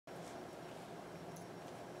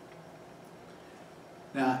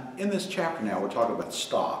Now, in this chapter now, we're talking about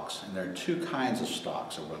stocks, and there are two kinds of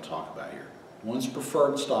stocks that we're going to talk about here. One's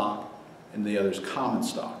preferred stock, and the other's common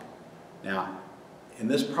stock. Now, in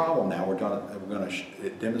this problem now, we're going to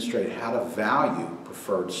demonstrate how to value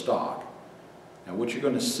preferred stock. Now, what you're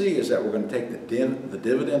going to see is that we're going to take the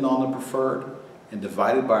dividend on the preferred and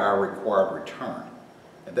divide it by our required return.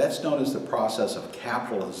 And that's known as the process of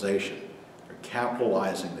capitalization, or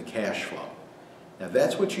capitalizing the cash flow. Now,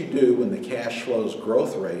 that's what you do when the cash flow's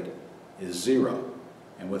growth rate is 0.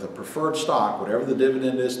 And with a preferred stock, whatever the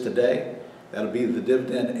dividend is today, that'll be the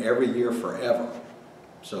dividend every year forever.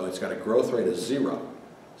 So it's got a growth rate of 0.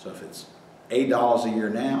 So if it's $8 a year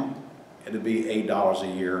now, it'll be $8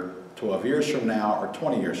 a year 12 years from now or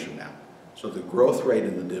 20 years from now. So the growth rate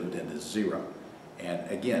in the dividend is 0. And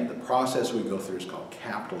again, the process we go through is called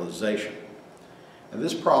capitalization. And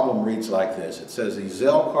this problem reads like this. It says the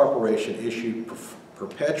Zelle Corporation issued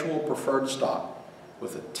perpetual preferred stock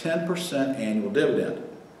with a 10% annual dividend.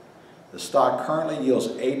 The stock currently yields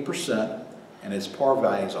 8% and its par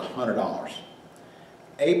value is $100.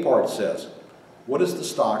 A part says, what is the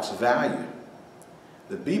stock's value?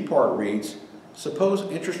 The B part reads, suppose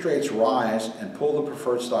interest rates rise and pull the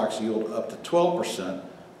preferred stock's yield up to 12%,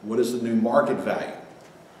 what is the new market value?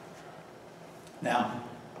 Now,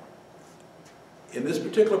 in this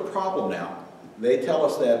particular problem now, they tell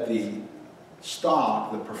us that the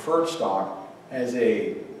stock, the preferred stock, has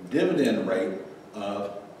a dividend rate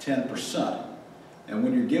of 10%. And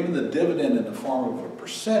when you're given the dividend in the form of a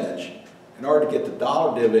percentage, in order to get the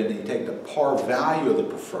dollar dividend, you take the par value of the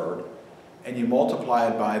preferred and you multiply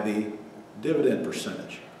it by the dividend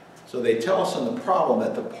percentage. So they tell us in the problem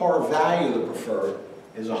that the par value of the preferred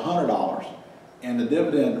is $100 and the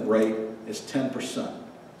dividend rate is 10%.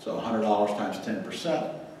 So $100 times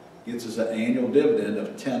 10% gets us an annual dividend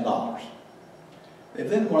of $10. They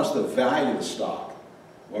then want us to value the stock.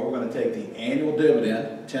 Well, we're going to take the annual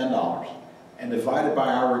dividend, $10, and divide it by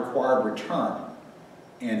our required return.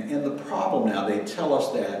 And in the problem now, they tell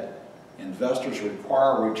us that investors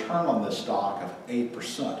require a return on this stock of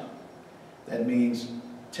 8%. That means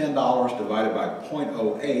 $10 divided by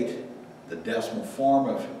 0.08, the decimal form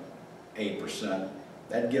of 8%,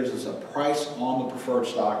 that gives us a price on the preferred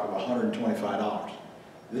stock of $125.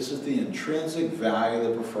 This is the intrinsic value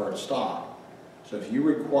of the preferred stock. So if you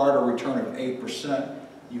required a return of 8%,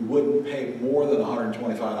 you wouldn't pay more than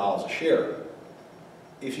 $125 a share.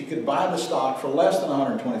 If you could buy the stock for less than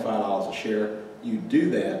 $125 a share, you do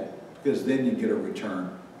that because then you get a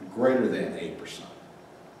return greater than 8%.